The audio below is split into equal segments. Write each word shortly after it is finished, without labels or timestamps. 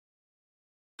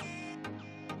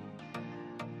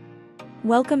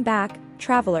Welcome back,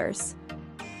 travelers.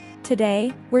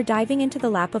 Today, we're diving into the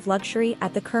lap of luxury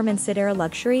at the Kirman Sidera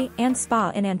Luxury and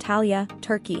Spa in Antalya,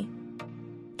 Turkey.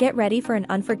 Get ready for an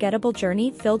unforgettable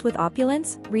journey filled with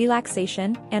opulence,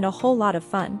 relaxation, and a whole lot of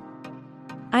fun.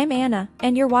 I'm Anna,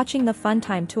 and you're watching the Fun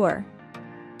Time Tour.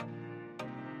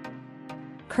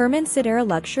 Kirman Sidera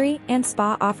Luxury and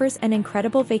Spa offers an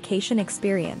incredible vacation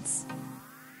experience.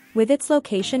 With its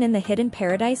location in the hidden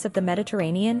paradise of the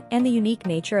Mediterranean and the unique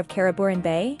nature of Karaburun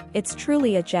Bay, it's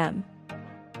truly a gem.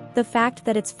 The fact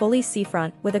that it's fully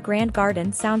seafront with a grand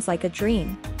garden sounds like a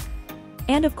dream.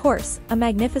 And of course, a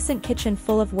magnificent kitchen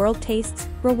full of world tastes,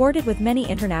 rewarded with many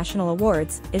international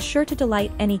awards, is sure to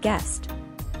delight any guest.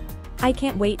 I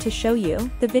can't wait to show you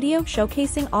the video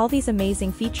showcasing all these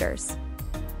amazing features.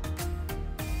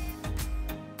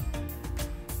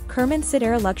 Kirman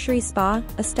Sidera Luxury Spa,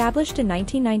 established in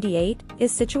 1998,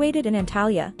 is situated in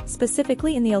Antalya,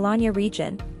 specifically in the Alanya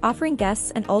region, offering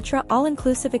guests an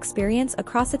all-inclusive experience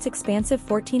across its expansive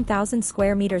 14,000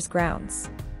 square meters grounds.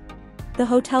 The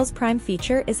hotel's prime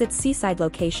feature is its seaside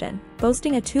location,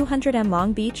 boasting a 200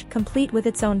 long beach complete with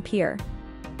its own pier.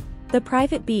 The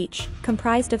private beach,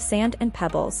 comprised of sand and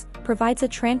pebbles, provides a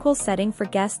tranquil setting for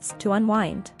guests to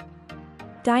unwind.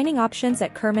 Dining options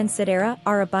at Kirman Sidera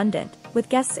are abundant, with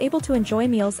guests able to enjoy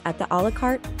meals at the a la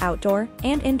carte, outdoor,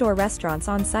 and indoor restaurants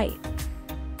on site.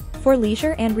 For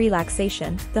leisure and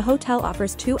relaxation, the hotel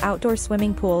offers 2 outdoor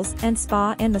swimming pools and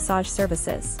spa and massage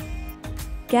services.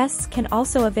 Guests can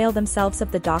also avail themselves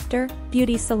of the doctor,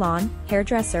 beauty salon,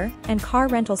 hairdresser, and car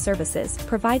rental services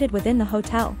provided within the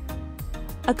hotel.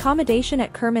 Accommodation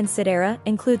at Kirman Sidera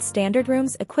includes standard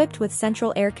rooms equipped with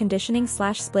central air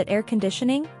conditioning/split air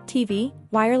conditioning, TV,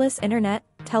 wireless internet,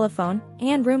 telephone,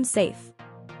 and room safe.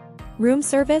 Room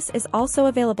service is also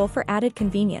available for added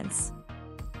convenience.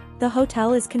 The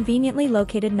hotel is conveniently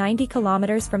located 90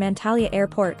 kilometers from Antalya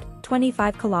Airport,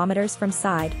 25 kilometers from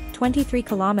Side, 23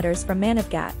 kilometers from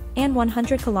Manavgat, and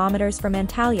 100 kilometers from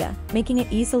Antalya, making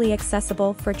it easily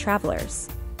accessible for travelers.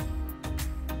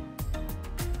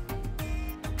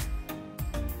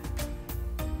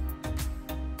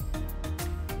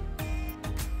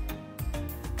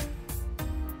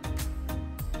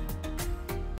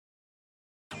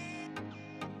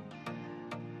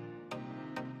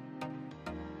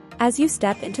 As you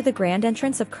step into the grand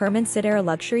entrance of Kirman Sidera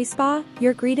Luxury Spa,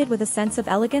 you're greeted with a sense of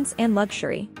elegance and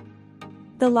luxury.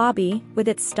 The lobby, with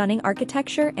its stunning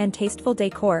architecture and tasteful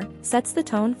decor, sets the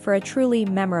tone for a truly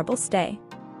memorable stay.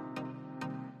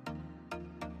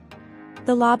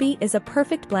 The lobby is a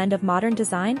perfect blend of modern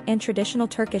design and traditional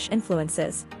Turkish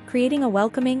influences, creating a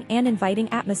welcoming and inviting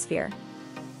atmosphere.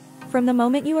 From the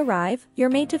moment you arrive, you're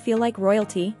made to feel like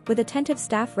royalty, with attentive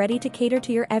staff ready to cater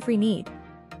to your every need.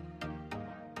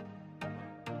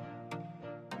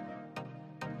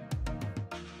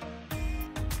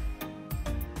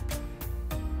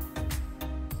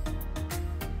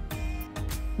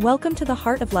 Welcome to the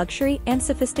heart of luxury and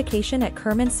sophistication at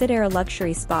Kirman Sidera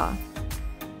Luxury Spa.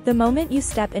 The moment you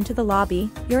step into the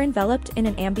lobby, you're enveloped in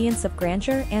an ambience of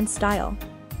grandeur and style.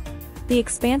 The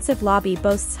expansive lobby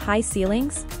boasts high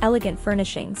ceilings, elegant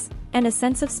furnishings, and a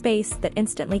sense of space that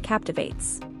instantly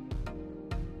captivates.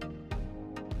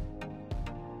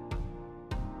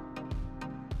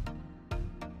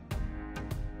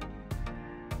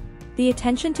 The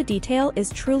attention to detail is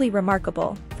truly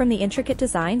remarkable, from the intricate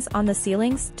designs on the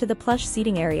ceilings to the plush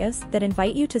seating areas that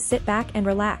invite you to sit back and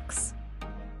relax.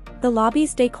 The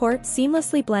lobby's decor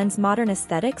seamlessly blends modern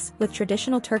aesthetics with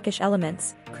traditional Turkish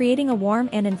elements, creating a warm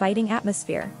and inviting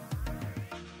atmosphere.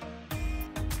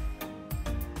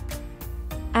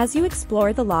 As you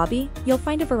explore the lobby, you'll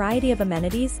find a variety of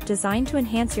amenities designed to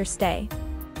enhance your stay.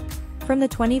 From the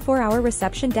 24-hour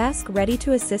reception desk ready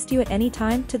to assist you at any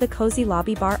time to the cozy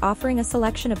lobby bar offering a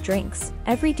selection of drinks,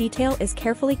 every detail is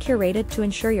carefully curated to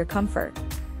ensure your comfort.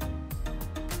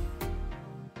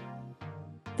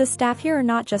 The staff here are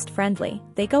not just friendly,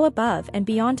 they go above and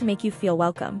beyond to make you feel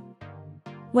welcome.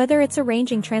 Whether it's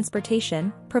arranging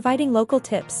transportation, providing local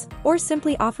tips, or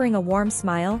simply offering a warm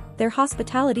smile, their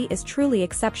hospitality is truly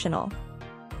exceptional.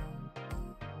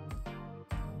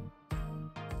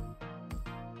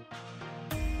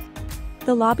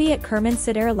 The lobby at Kirman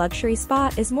Sidera Luxury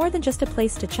Spa is more than just a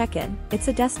place to check in, it's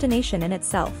a destination in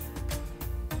itself.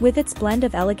 With its blend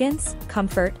of elegance,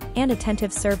 comfort, and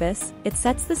attentive service, it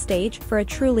sets the stage for a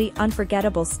truly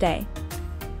unforgettable stay.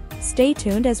 Stay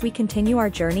tuned as we continue our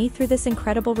journey through this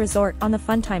incredible resort on the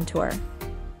Fun Time Tour.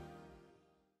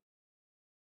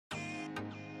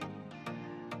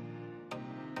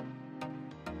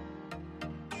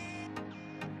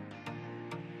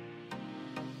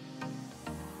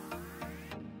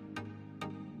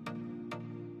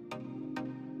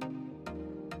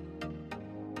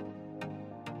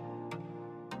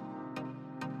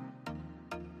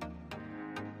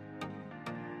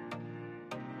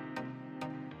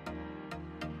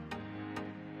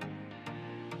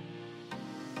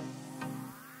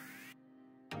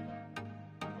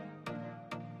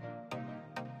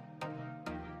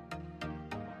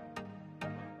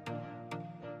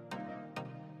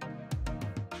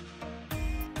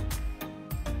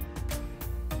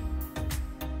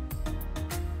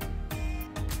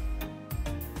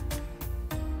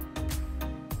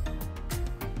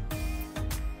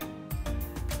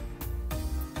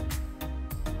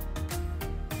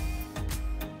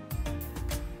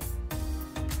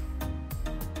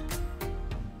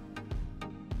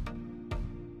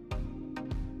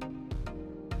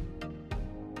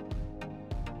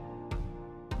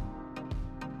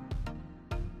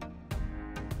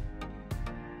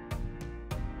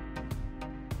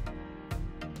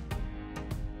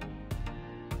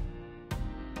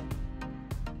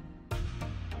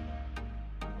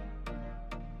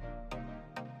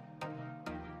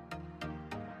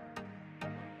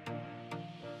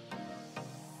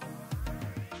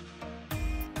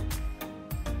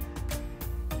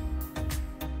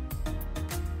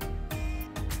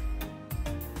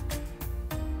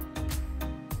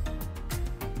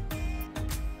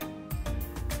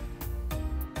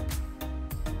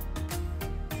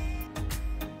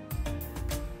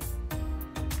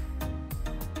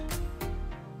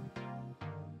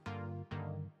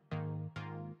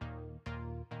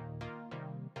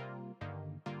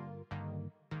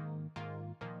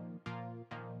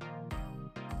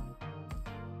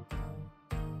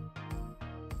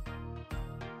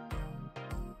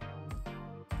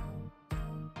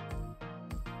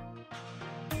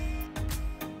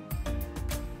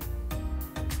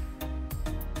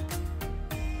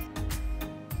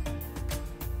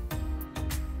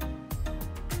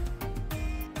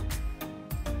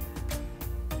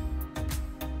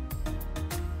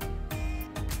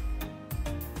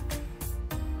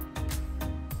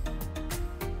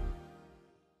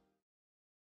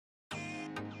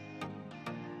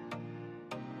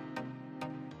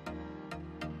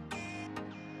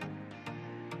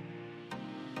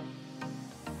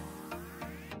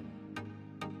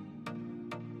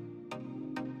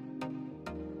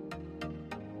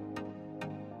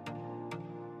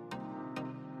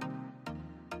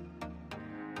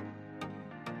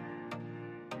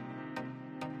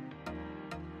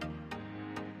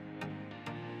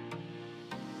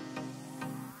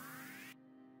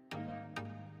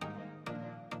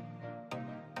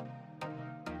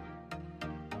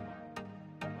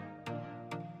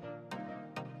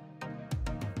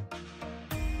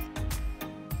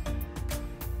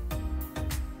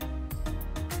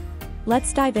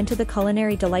 Let's dive into the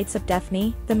culinary delights of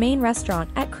Daphne, the main restaurant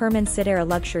at Kirman Sidera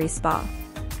Luxury Spa.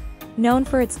 Known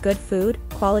for its good food,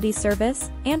 quality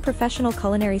service, and professional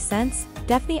culinary sense,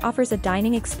 Daphne offers a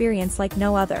dining experience like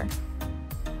no other.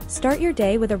 Start your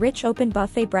day with a rich open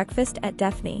buffet breakfast at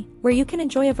Daphne, where you can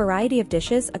enjoy a variety of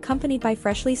dishes accompanied by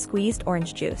freshly squeezed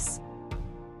orange juice.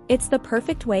 It's the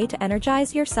perfect way to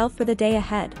energize yourself for the day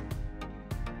ahead.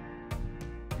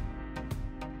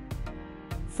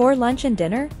 For lunch and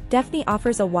dinner, Daphne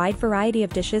offers a wide variety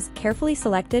of dishes carefully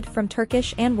selected from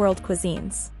Turkish and world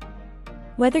cuisines.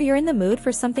 Whether you're in the mood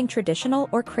for something traditional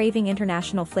or craving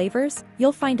international flavors,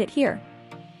 you'll find it here.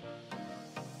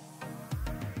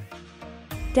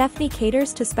 Daphne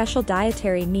caters to special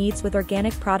dietary needs with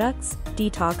organic products,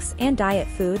 detox and diet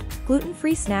food,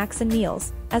 gluten-free snacks and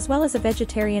meals, as well as a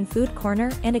vegetarian food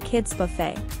corner and a kids'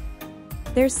 buffet.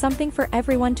 There's something for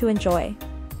everyone to enjoy.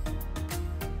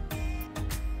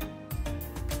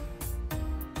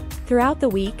 Throughout the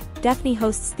week, Daphne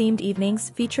hosts themed evenings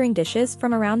featuring dishes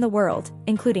from around the world,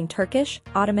 including Turkish,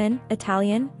 Ottoman,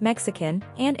 Italian, Mexican,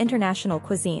 and international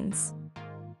cuisines.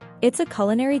 It's a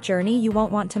culinary journey you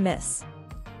won't want to miss.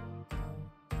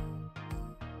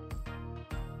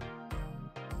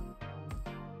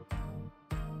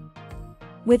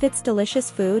 With its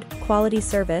delicious food, quality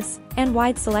service, and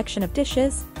wide selection of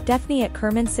dishes, Daphne at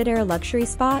Kirman Sidera Luxury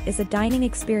Spa is a dining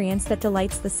experience that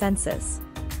delights the senses.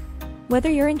 Whether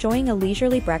you're enjoying a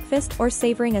leisurely breakfast or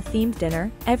savoring a themed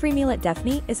dinner, every meal at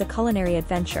Daphne is a culinary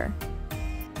adventure.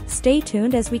 Stay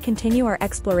tuned as we continue our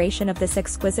exploration of this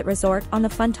exquisite resort on the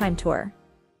Fun Time Tour.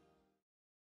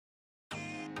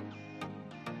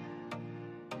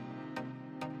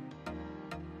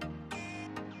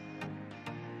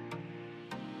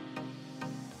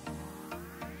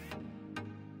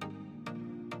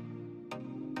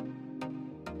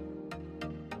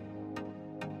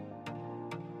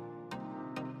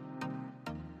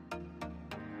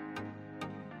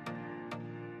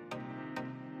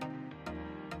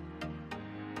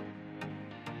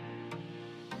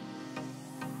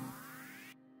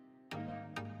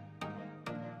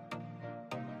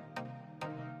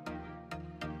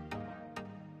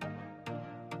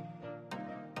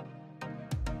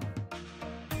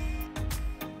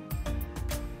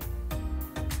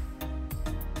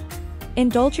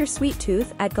 Indulge your sweet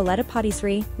tooth at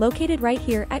Patisserie, located right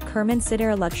here at Kirman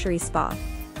Sidera Luxury Spa.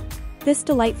 This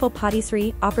delightful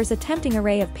patisserie offers a tempting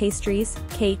array of pastries,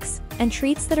 cakes, and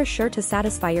treats that are sure to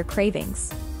satisfy your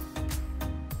cravings.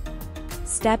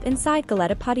 Step inside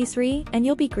Patisserie and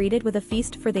you'll be greeted with a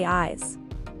feast for the eyes.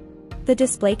 The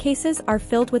display cases are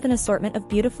filled with an assortment of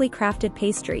beautifully crafted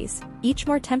pastries, each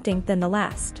more tempting than the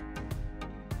last.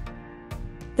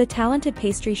 The talented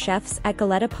pastry chefs at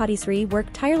Patisserie work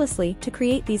tirelessly to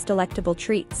create these delectable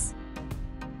treats.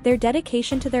 Their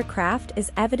dedication to their craft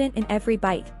is evident in every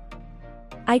bite.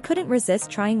 I couldn't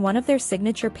resist trying one of their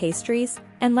signature pastries,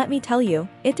 and let me tell you,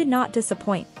 it did not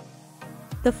disappoint.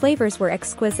 The flavors were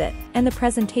exquisite, and the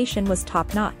presentation was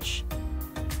top-notch.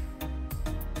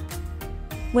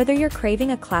 Whether you're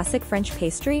craving a classic French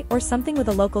pastry or something with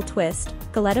a local twist,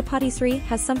 Patisserie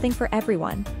has something for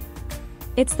everyone.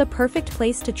 It's the perfect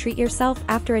place to treat yourself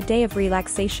after a day of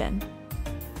relaxation.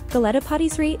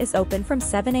 Patisserie is open from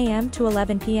 7 a.m. to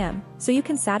 11 p.m., so you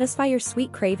can satisfy your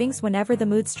sweet cravings whenever the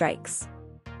mood strikes.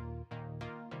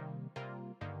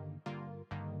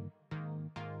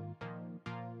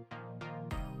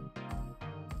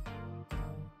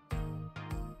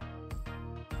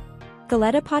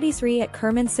 Patisserie at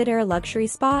Kirman Sidera Luxury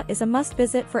Spa is a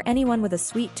must-visit for anyone with a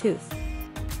sweet tooth.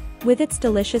 With its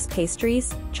delicious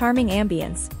pastries, charming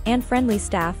ambience, and friendly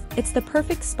staff, it's the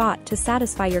perfect spot to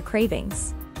satisfy your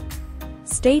cravings.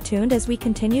 Stay tuned as we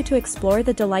continue to explore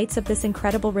the delights of this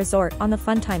incredible resort on the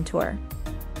Fun Time Tour.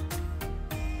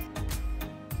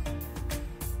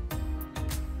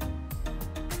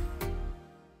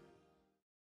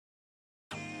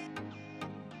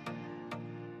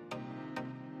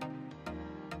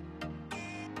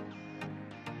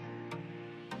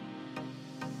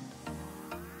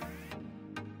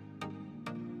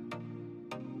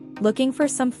 Looking for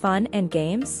some fun and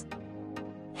games?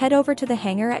 Head over to the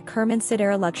hangar at Kirman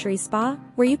Sidera Luxury Spa,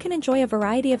 where you can enjoy a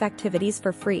variety of activities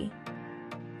for free.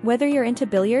 Whether you're into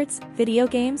billiards, video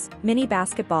games, mini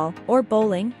basketball, or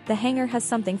bowling, the hangar has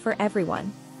something for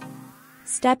everyone.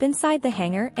 Step inside the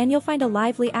hangar and you'll find a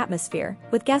lively atmosphere,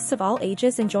 with guests of all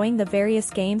ages enjoying the various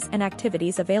games and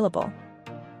activities available.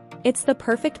 It's the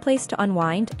perfect place to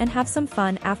unwind and have some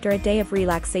fun after a day of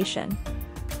relaxation.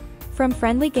 From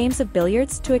friendly games of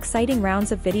billiards to exciting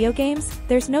rounds of video games,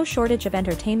 there's no shortage of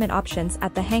entertainment options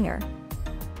at the hangar.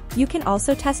 You can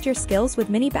also test your skills with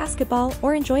mini basketball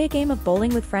or enjoy a game of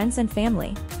bowling with friends and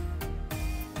family.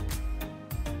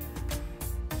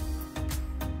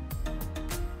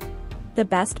 The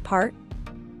best part?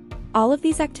 All of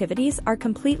these activities are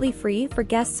completely free for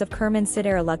guests of Kirman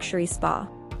Sidera Luxury Spa.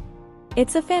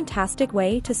 It's a fantastic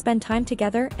way to spend time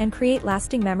together and create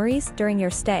lasting memories during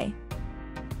your stay.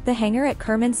 The hangar at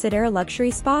Kirman Sidera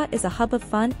Luxury Spa is a hub of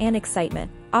fun and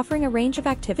excitement, offering a range of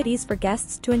activities for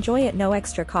guests to enjoy at no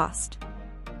extra cost.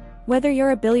 Whether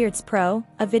you're a billiards pro,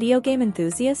 a video game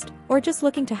enthusiast, or just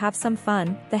looking to have some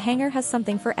fun, the hangar has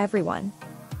something for everyone.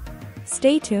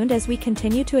 Stay tuned as we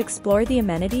continue to explore the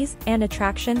amenities and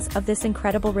attractions of this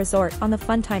incredible resort on the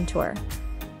Fun Time Tour.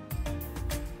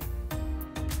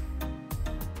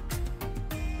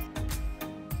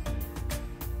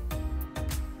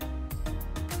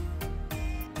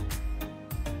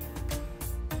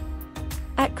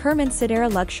 At Kirman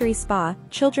Sidera Luxury Spa,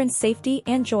 children's safety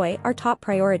and joy are top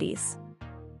priorities.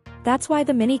 That's why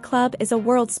the Mini Club is a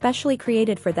world specially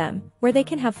created for them, where they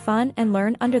can have fun and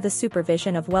learn under the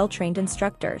supervision of well-trained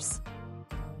instructors.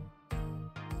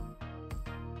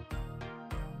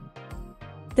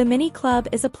 The Mini Club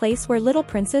is a place where little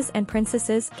princes and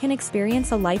princesses can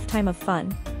experience a lifetime of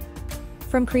fun.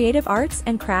 From creative arts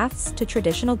and crafts to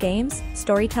traditional games,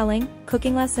 storytelling,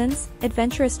 cooking lessons,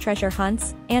 adventurous treasure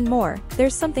hunts, and more,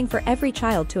 there's something for every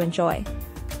child to enjoy.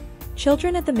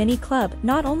 Children at the Mini Club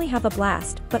not only have a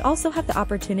blast but also have the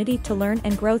opportunity to learn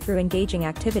and grow through engaging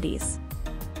activities.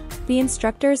 The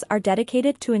instructors are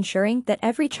dedicated to ensuring that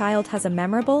every child has a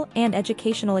memorable and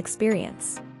educational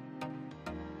experience.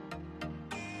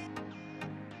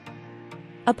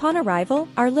 Upon arrival,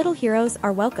 our little heroes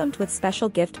are welcomed with special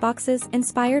gift boxes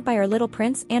inspired by our little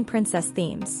prince and princess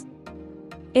themes.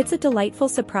 It's a delightful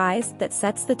surprise that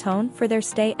sets the tone for their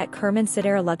stay at Kirman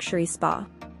Sidera Luxury Spa.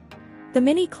 The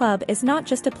Mini Club is not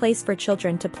just a place for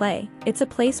children to play, it's a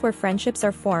place where friendships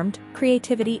are formed,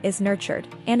 creativity is nurtured,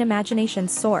 and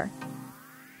imaginations soar.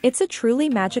 It's a truly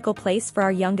magical place for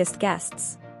our youngest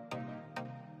guests.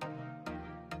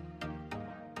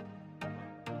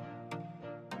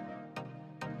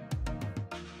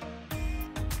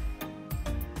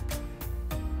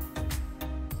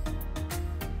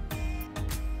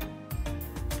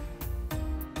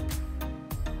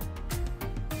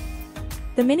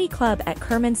 The Mini Club at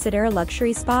Kirman Sidera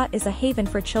Luxury Spa is a haven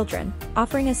for children,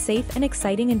 offering a safe and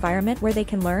exciting environment where they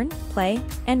can learn, play,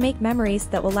 and make memories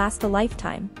that will last a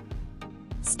lifetime.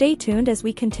 Stay tuned as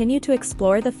we continue to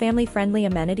explore the family-friendly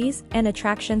amenities and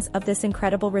attractions of this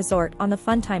incredible resort on the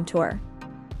Fun Time Tour.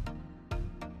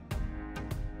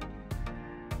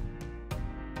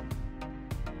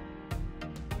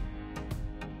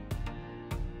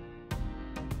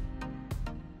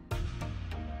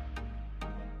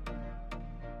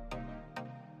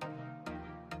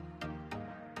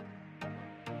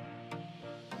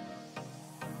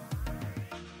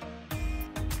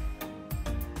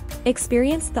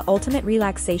 Experience the ultimate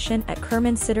relaxation at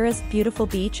Kirman Sidera's beautiful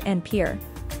beach and pier.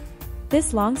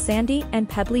 This long sandy and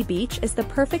pebbly beach is the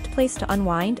perfect place to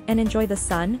unwind and enjoy the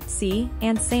sun, sea,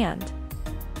 and sand.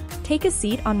 Take a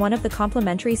seat on one of the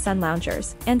complimentary sun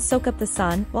loungers and soak up the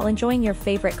sun while enjoying your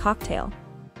favorite cocktail.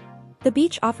 The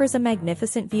beach offers a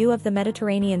magnificent view of the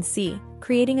Mediterranean Sea,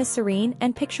 creating a serene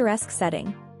and picturesque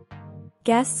setting.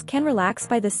 Guests can relax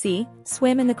by the sea,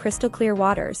 swim in the crystal-clear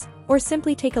waters, or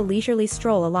simply take a leisurely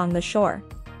stroll along the shore.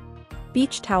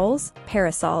 Beach towels,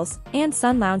 parasols, and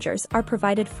sun loungers are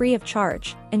provided free of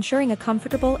charge, ensuring a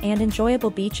comfortable and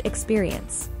enjoyable beach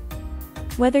experience.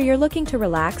 Whether you're looking to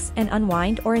relax and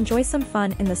unwind or enjoy some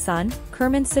fun in the sun,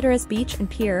 Kirman Sidera's beach and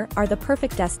pier are the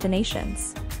perfect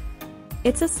destinations.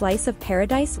 It's a slice of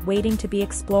paradise waiting to be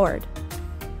explored.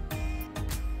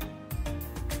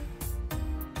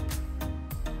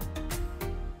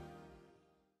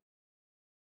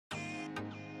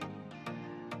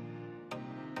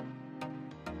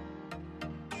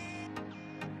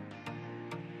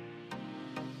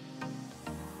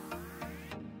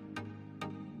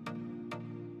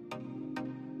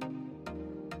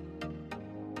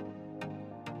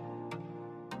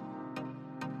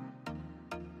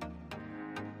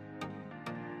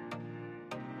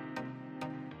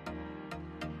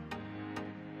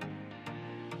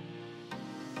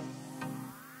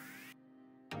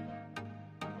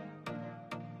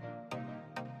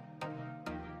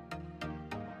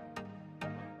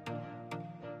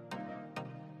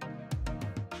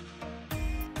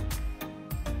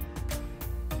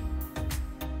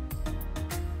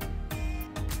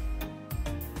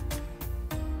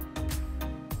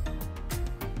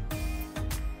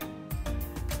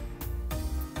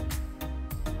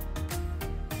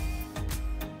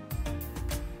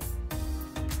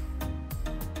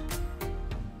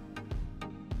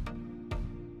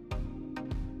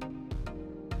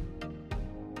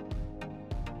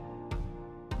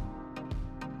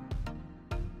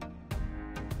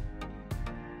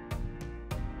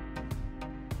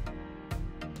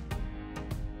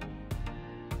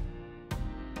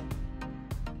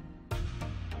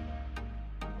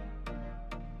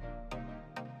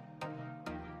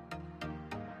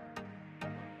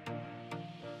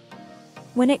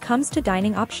 When it comes to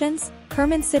dining options,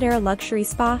 Kirman Sidera Luxury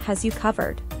Spa has you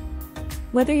covered.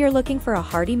 Whether you're looking for a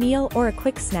hearty meal or a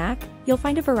quick snack, you'll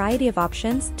find a variety of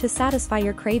options to satisfy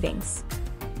your cravings.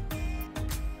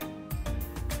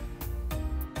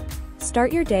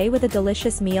 Start your day with a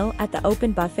delicious meal at the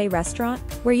open buffet restaurant,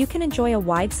 where you can enjoy a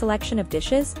wide selection of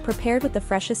dishes prepared with the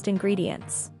freshest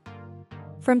ingredients.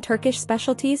 From Turkish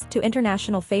specialties to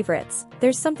international favorites,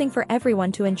 there's something for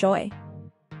everyone to enjoy.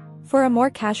 For a more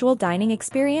casual dining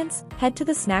experience, head to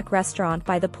the snack restaurant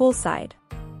by the poolside.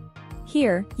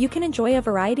 Here, you can enjoy a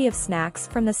variety of snacks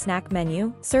from the snack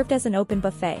menu, served as an open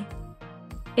buffet.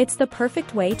 It's the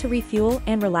perfect way to refuel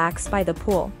and relax by the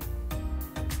pool.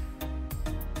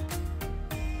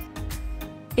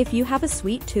 If you have a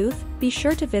sweet tooth, be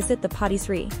sure to visit the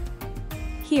Patisserie.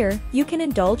 Here, you can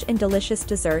indulge in delicious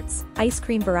desserts, ice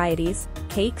cream varieties,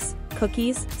 cakes,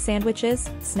 cookies, sandwiches,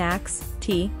 snacks,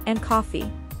 tea, and coffee.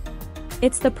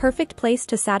 It's the perfect place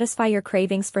to satisfy your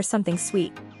cravings for something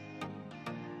sweet.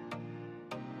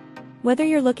 Whether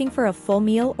you're looking for a full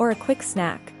meal or a quick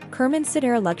snack, Kirman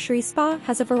Sidera Luxury Spa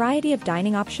has a variety of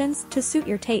dining options to suit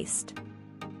your taste.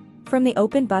 From the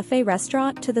open buffet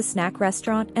restaurant to the snack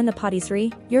restaurant and the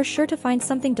patisserie, you're sure to find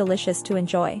something delicious to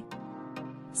enjoy.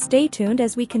 Stay tuned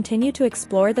as we continue to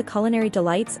explore the culinary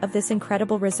delights of this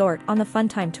incredible resort on the Fun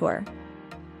Time Tour.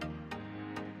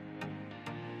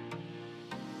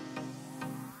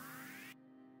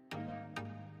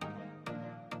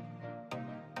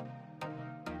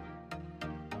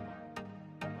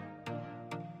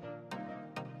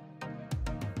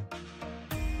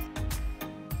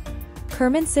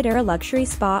 Kirman Sidera Luxury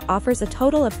Spa offers a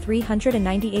total of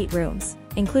 398 rooms,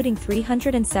 including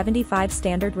 375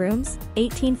 standard rooms,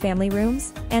 18 family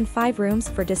rooms, and 5 rooms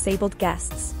for disabled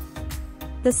guests.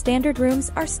 The standard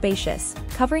rooms are spacious,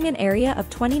 covering an area of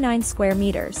 29 square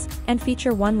meters, and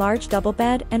feature 1 large double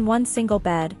bed and 1 single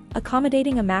bed,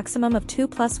 accommodating a maximum of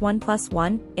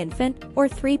 2+1+1 infant or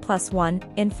 3+1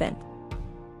 infant.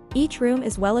 Each room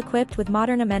is well equipped with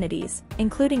modern amenities,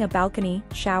 including a balcony,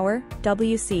 shower,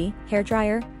 WC,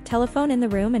 hairdryer, telephone in the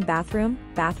room and bathroom,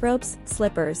 bathrobes,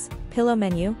 slippers, pillow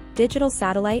menu, digital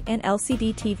satellite and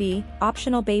LCD TV,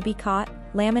 optional baby cot,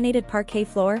 laminated parquet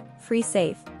floor, free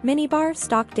safe, minibar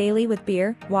stocked daily with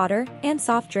beer, water, and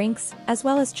soft drinks, as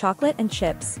well as chocolate and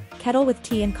chips, kettle with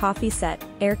tea and coffee set,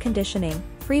 air conditioning,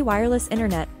 free wireless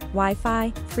internet,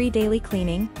 Wi-Fi, free daily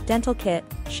cleaning, dental kit,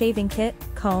 shaving kit,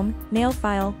 comb, nail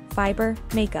file, fiber,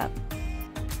 makeup,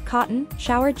 cotton,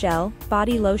 shower gel,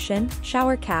 body lotion,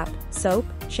 shower cap, soap,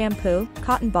 shampoo,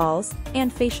 cotton balls,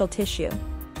 and facial tissue.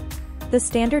 The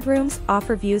standard rooms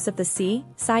offer views of the sea,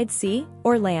 side sea,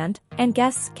 or land, and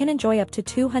guests can enjoy up to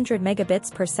 200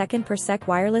 megabits per second per sec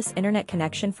wireless internet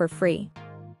connection for free.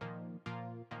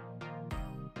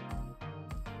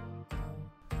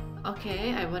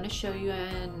 Okay, I want to show you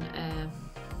a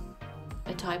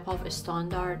type of a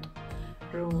standard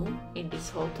room in this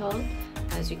hotel.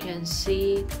 As you can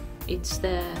see, it's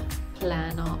the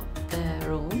plan of the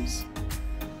rooms.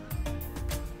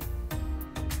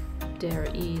 There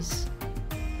is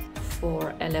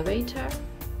 4 elevator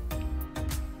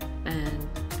and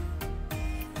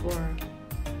 4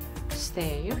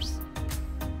 stairs.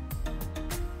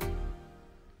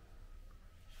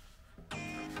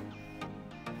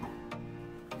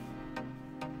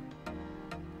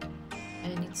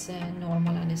 And it's a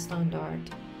normal and a standard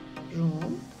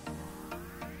room.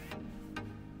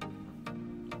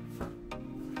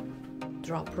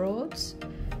 Drop rods,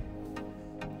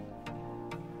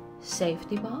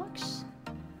 safety box,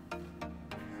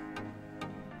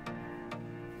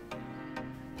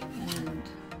 and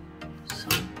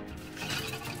some,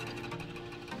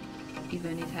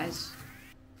 even it has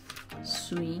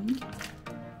swing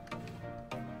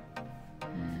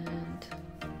and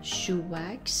shoe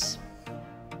wax.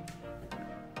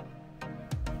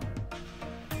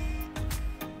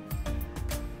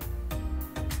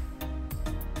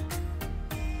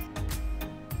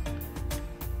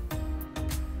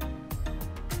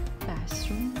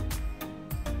 Bathroom.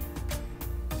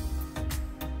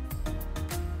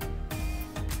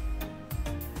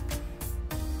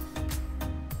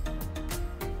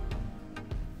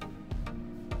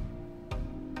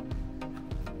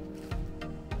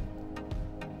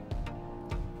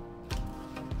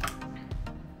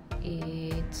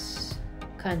 It's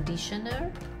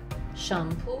conditioner,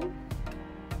 shampoo,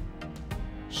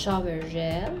 shower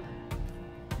gel,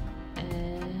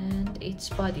 and it's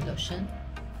body lotion.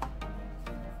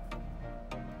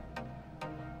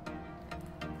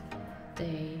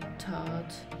 They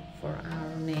taught for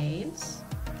our nails,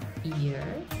 ear,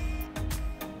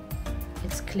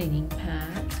 it's cleaning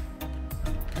pad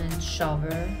and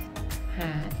shower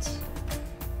hat.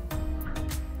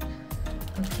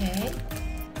 Okay,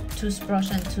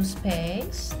 toothbrush and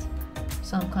toothpaste,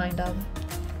 some kind of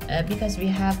because we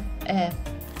have a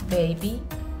baby,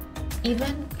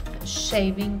 even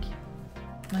shaving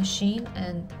machine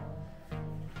and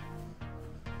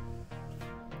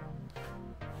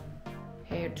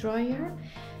hair dryer,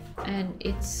 and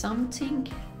it's something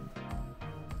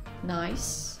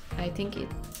nice. I think it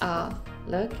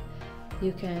look,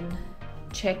 you can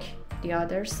check the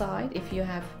other side if you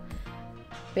have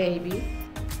baby,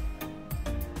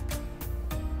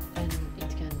 and it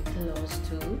can be closed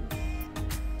too.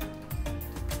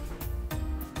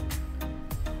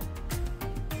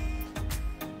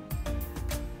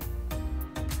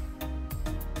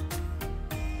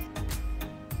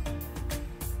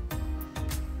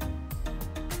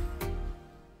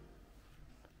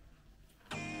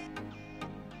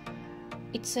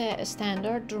 It's a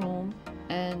standard room,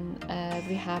 and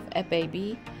we have a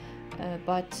baby,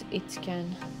 but it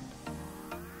can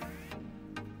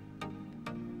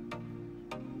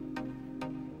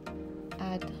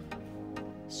add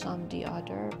some the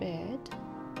other bed.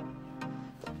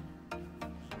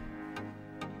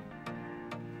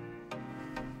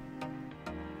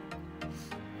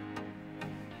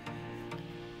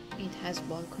 It has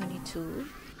balcony too.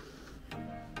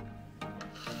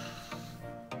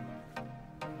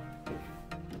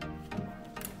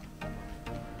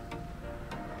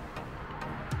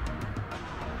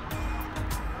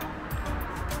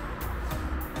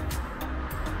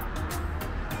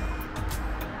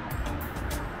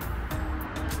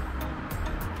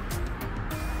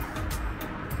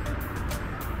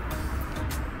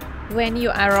 When you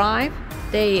arrive,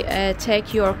 they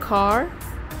take your car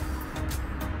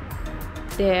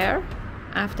there.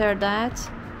 After that,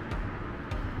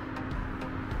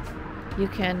 you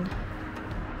can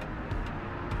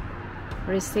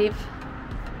receive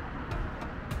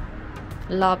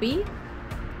lobby,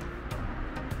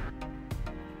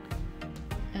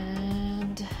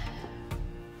 and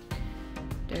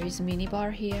there is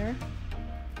minibar here.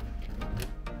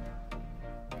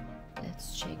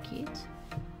 Let's check it.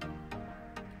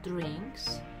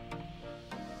 Drinks,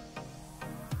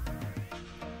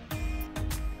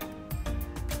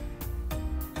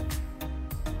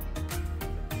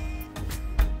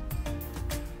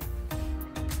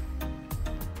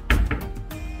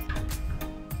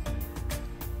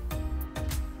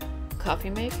 coffee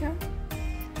maker,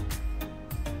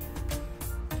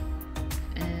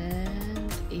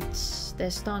 and it's the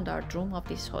standard room of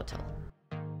this hotel.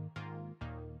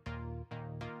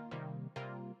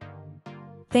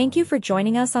 Thank you for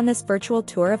joining us on this virtual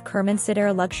tour of Kirman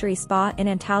Sidera Luxury Spa in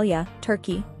Antalya,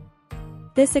 Turkey.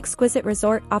 This exquisite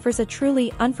resort offers a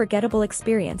truly unforgettable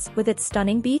experience with its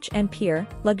stunning beach and pier,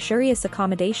 luxurious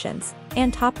accommodations,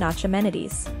 and top-notch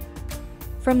amenities.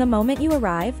 From the moment you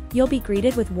arrive, you'll be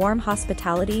greeted with warm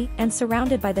hospitality and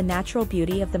surrounded by the natural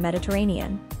beauty of the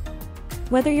Mediterranean.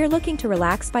 Whether you're looking to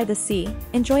relax by the sea,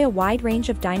 enjoy a wide range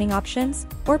of dining options,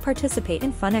 or participate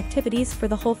in fun activities for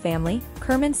the whole family,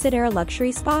 Kirman Sidera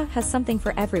Luxury Spa has something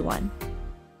for everyone.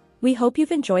 We hope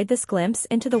you've enjoyed this glimpse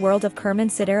into the world of Kirman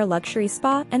Sidera Luxury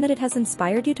Spa and that it has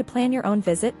inspired you to plan your own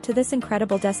visit to this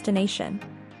incredible destination.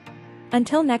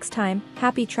 Until next time,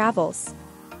 happy travels!